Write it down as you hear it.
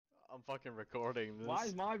I'm fucking recording this. Why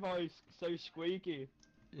is my voice so squeaky?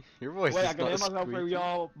 Your voice Wait, is I can hear not myself through squeaky.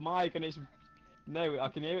 your mic and it's... No, I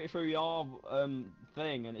can hear it through your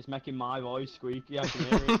thing and it's making my voice squeaky, I can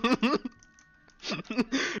hear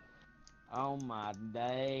it. Oh my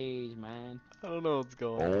days, man. I don't know what's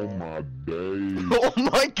going Oh on. my days. Oh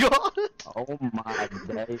my god! Oh my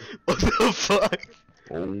days. What the fuck?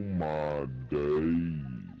 Oh my days.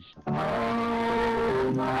 Oh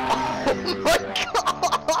Oh my god!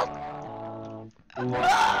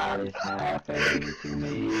 What is happening to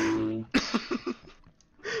me?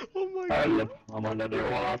 Oh my god. I'm under the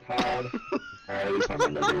water. I'm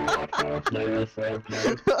under the water. Play yourself,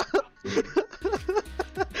 man.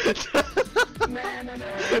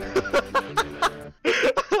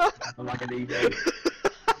 I'm like a DJ.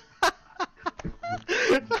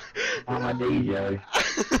 I'm a DJ.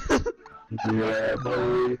 Yeah,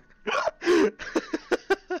 boy.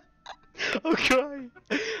 I'm crying.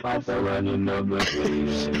 Like the running of the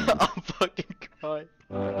cleaning. I'm fucking crying.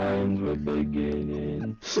 Times were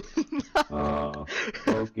beginning.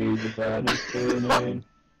 Okay, the time is turning.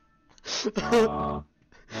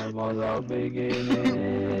 That was our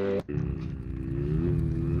beginning.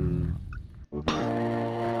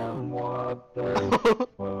 Man, what the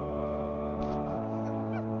fuck?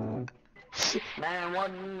 Man, what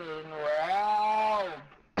in the world?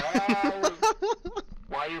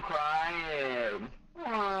 Why are you crying?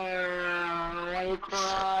 Why are you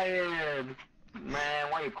crying? Man,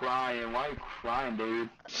 why are you crying? Why are you crying, dude?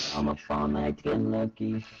 I'm up all night to get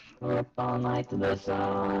lucky. Up all night to the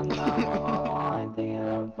sun. I'm thinking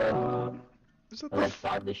of let's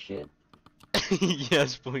start this shit.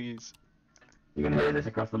 Yes, please. You can hear this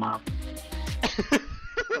across the map.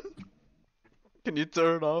 Can you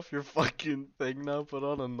turn off your fucking thing now? Put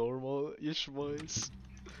on a normal-ish voice.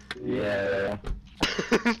 Yeah.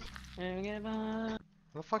 What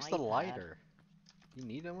the fuck's the lighter? You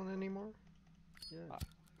need that one anymore? Yeah.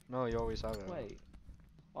 No, you always have it. Wait.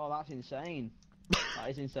 Oh, that's insane. That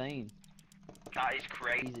is insane. That is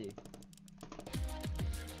crazy.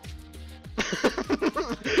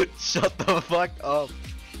 Shut the fuck up.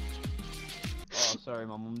 Oh, sorry,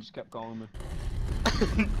 my mum just kept calling me.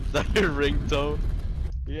 Is that your ringtone?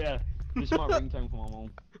 Yeah, this is my ringtone for my mum.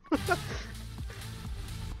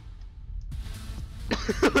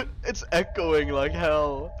 It's echoing like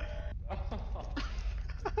hell. The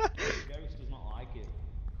ghost does not like it.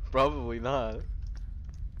 Probably not.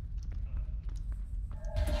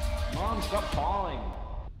 Mom, stop calling.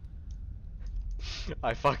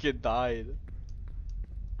 I fucking died.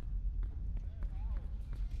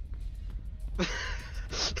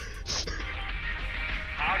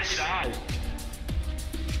 How did you die?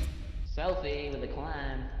 Selfie with the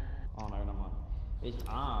clan. Oh no, never mind. It's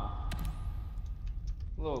R.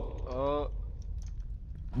 Look.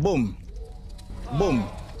 Boom. Boom.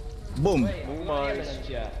 Boom. Wait, Boom got eyes. evidence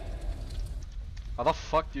yet. How the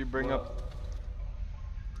fuck do you bring up?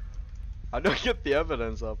 I don't get the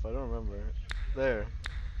evidence up. I don't remember. There.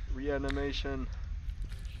 Reanimation.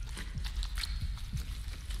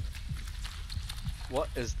 What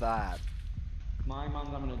is that? My man's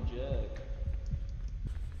having a jerk.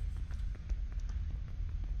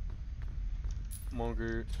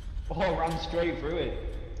 Mongoose. Oh, ran straight through it.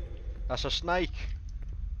 That's a snake.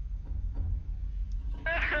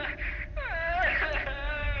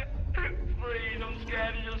 Please, I'm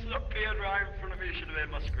scared you just appeared right in front of me. You should have hit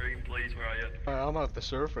my screen, please. Where are you? I'm at the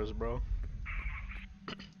surface, bro.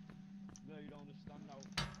 No, you don't understand how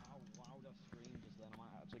loud that scream just then. I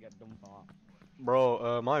might actually get done for that.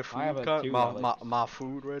 Bro, my I have food a can two my Alex.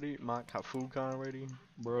 food ready. My food can ready.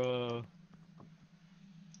 Bruh.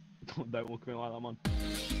 Don't look at me like that, man.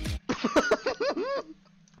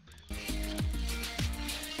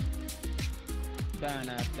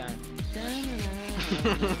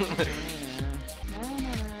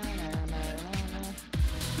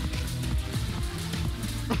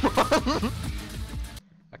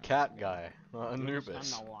 A cat guy, not Anubis.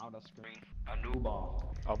 Understand how loud that scream. Anuba.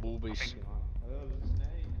 A boobies. Oh,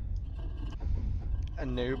 snake.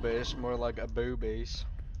 Anubis, more like a boobies.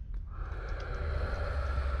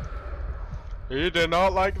 He did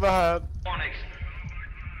not like that. Onyx.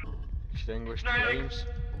 Extinguished No, no. flames.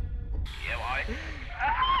 Yeah, why?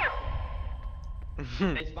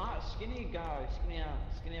 It's that skinny guy,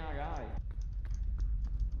 skinny guy.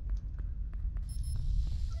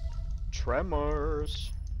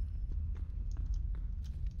 Tremors.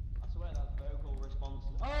 I swear that's vocal response.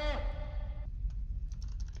 Oh!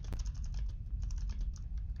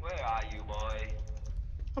 Where are you, boy?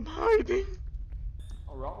 I'm hiding.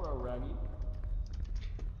 Oh, Rotro Raggy.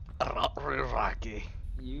 Rocky.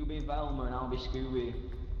 You be Velma and I'll be Scooby.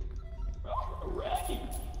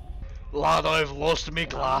 Lad, I've lost me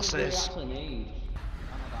glasses.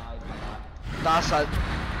 That's a...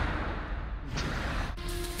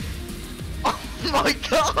 Oh my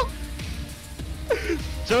god!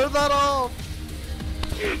 Turn that off!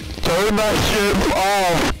 Turn that shit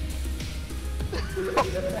off!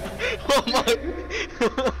 Oh my...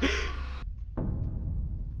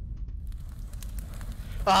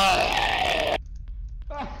 Ah.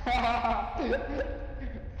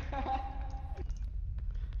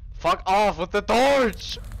 Fuck off with the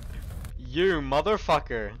torch! You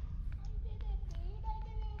motherfucker.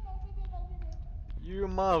 You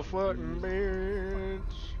motherfucking bitch.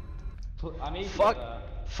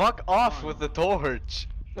 Fuck off with the torch.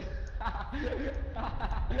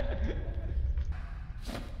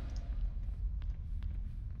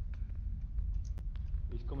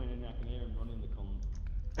 He's coming in, I can hear him running the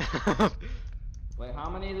cunt. Wait, how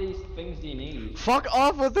many of these things do you need? Fuck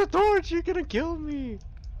off with the torch, you're gonna kill me.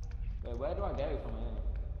 Wait, where do I go from here?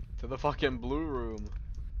 To the fucking blue room.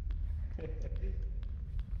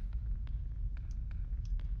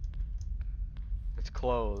 It's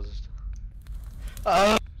closed.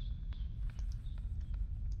 Come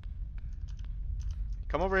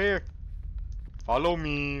over here. Follow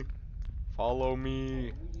me. Follow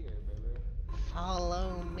me.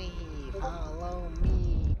 Follow me, follow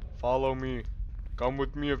me. Follow me. Come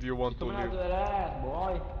with me if you want to Coming out live. of that ass,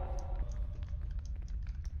 boy.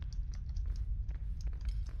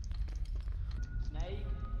 Snake,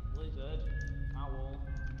 lizard, owl,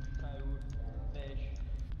 toad, fish.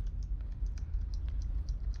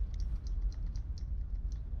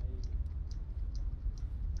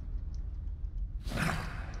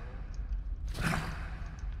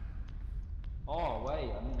 Oh wait, I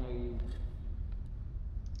didn't know you.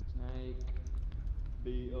 Snake,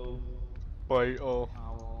 beetle, Bye-oh.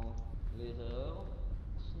 owl, lizard,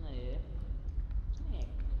 snake, snake.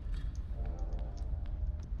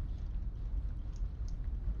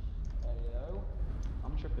 Heyo.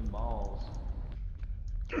 I'm tripping balls.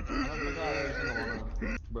 I don't think I have every single one of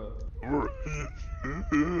them. Bro.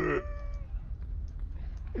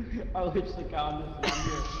 I literally can't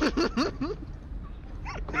understand you.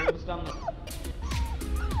 Can you understand that?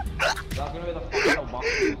 That's gonna be the final boss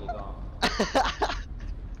puzzle,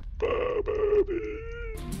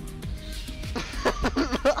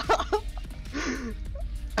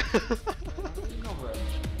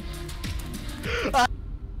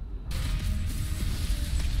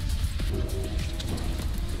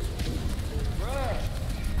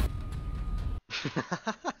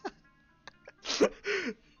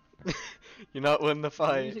 You're not winning the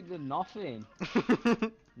fight. music did nothing.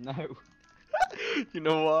 No. You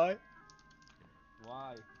know why?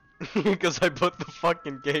 Why? Because I put the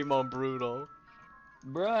fucking game on brutal.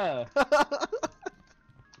 Bruh.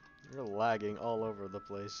 You're lagging all over the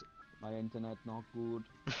place. My internet not good.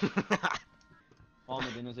 Oh, my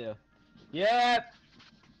dinner's here. Yep.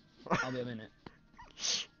 I'll be a minute.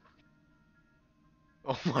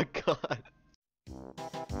 Oh my god.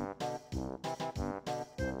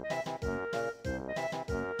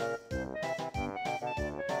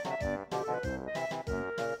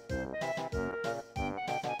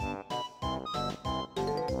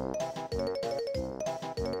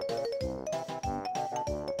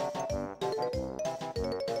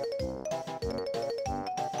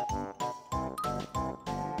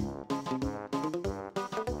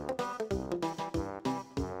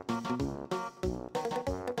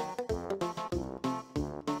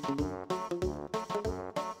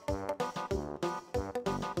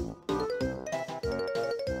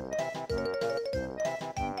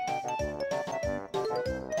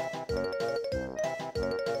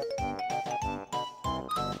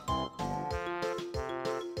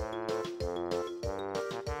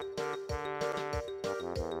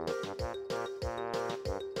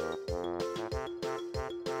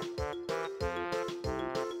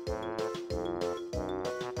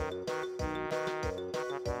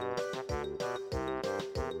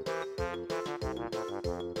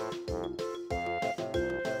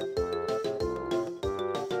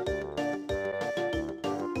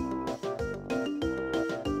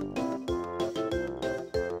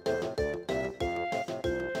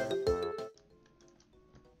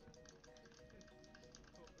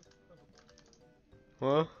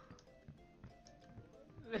 Huh?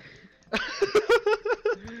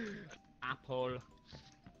 Apple.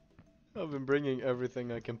 I've been bringing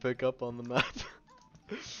everything I can pick up on the map.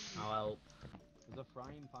 I'll help. There's a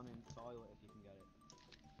frying pan in the toilet if you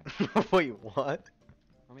can get it. Wait, what?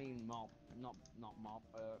 I mean mop, not mop,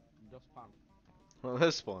 dustpan. Well,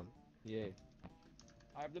 this one. Yeah.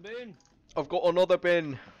 I have the bin. I've got another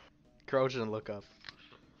bin. Crouch and look up.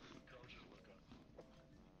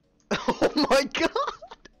 Oh my god!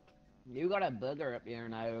 You got a booger up your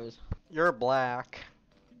nose. You're black.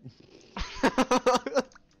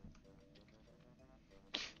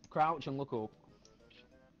 Crouch and look up.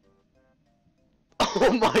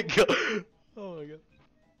 Oh my god! Oh my god.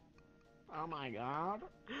 Oh my god.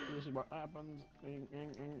 This is what happens.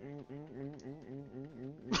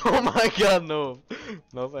 Oh my god, no.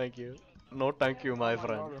 No thank you. No thank you, my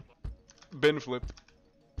friend. Bin flip.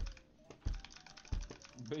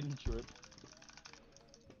 Bin trip.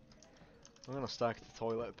 I'm gonna stack the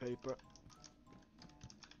toilet paper.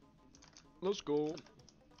 Let's go.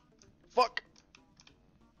 Fuck!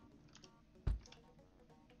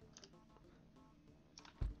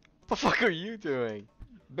 What the fuck are you doing?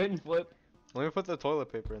 Bin flip. Let me put the toilet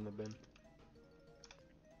paper in the bin.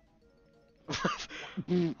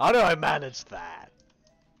 How do I manage that?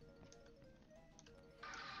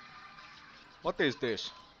 What is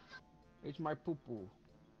this? It's my poo poo.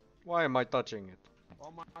 Why am I touching it?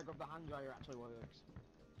 Oh my god, the hand dryer actually works.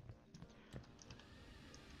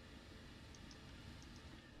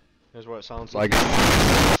 Here's what it sounds like.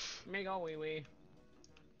 Me go wee wee.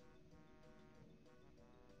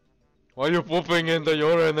 Why are you pooping in the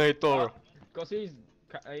urinator? Cause he's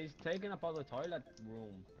taking up all the toilet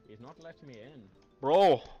room. He's not letting me in.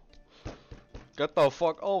 Bro! Get the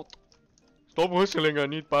fuck out! Stop whistling, I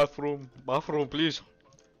need bathroom. Bathroom, please.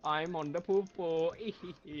 I'm on the poo poo.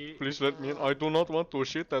 Please let me in. I do not want to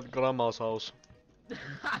shit at grandma's house.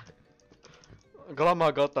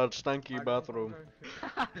 Grandma got that stanky bathroom.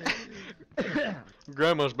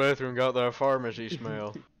 Grandma's bathroom got that pharmacy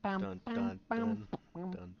smell. Dun dun dun.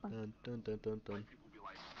 Dun dun dun dun dun dun.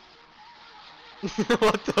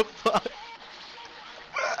 What the fuck?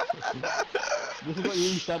 This is what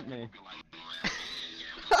you sent me.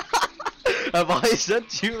 Have I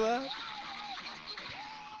sent you that?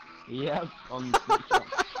 Yep, on Snapchat.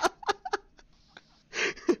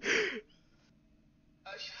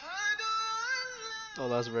 Oh,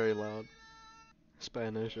 that's very loud.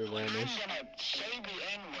 Spanish or Spanish. I'm gonna say the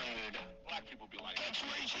N-word. Black people be like, that's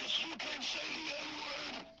racist, you can't say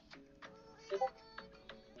the N-word.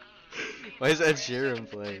 Why is Ed Sheeran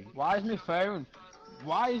playing? Why is my phone?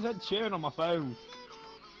 Why is that cheering on my phone?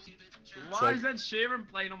 Why like- is that Sheeran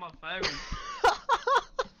playing on my phone?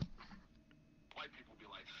 White people be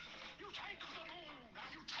like, you take the moon,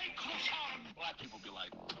 you take the sun. Black people be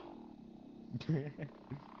like,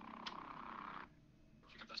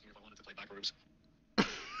 she kept asking if I wanted to play backrooms.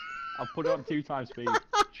 I'll put it on 2 times speed.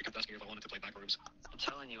 She kept asking if I wanted to play backrooms. I'm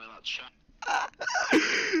telling you about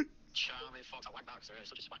Charlie Fox, I like backs, there is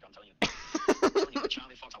such a smacker, I'm telling you. I'm telling you,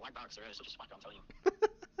 Charlie Fox, I like backs, there is such a smacker, I'm telling you.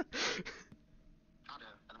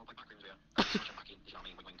 Harder, and then we'll play backrooms with you. Such a backy, you know what I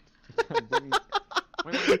mean, wing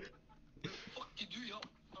wing. Fuck you do, yo.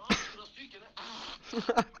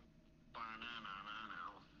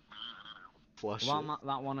 Flush What it. about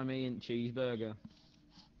that one of me in cheeseburger?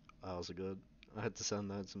 That was good. I had to send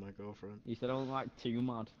that to my girlfriend. You said I look like too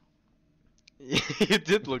mad. You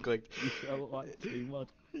did look like. You said I look like too mad.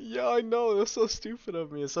 Yeah, I know. That's so stupid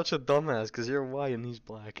of me. It's such a dumbass because you're white and he's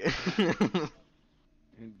black.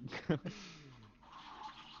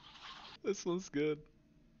 This one's good.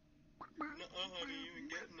 What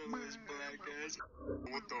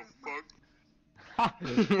the fuck?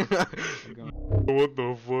 What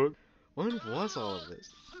the fuck? When was all of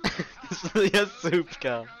this? Yes, soup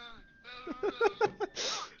cow.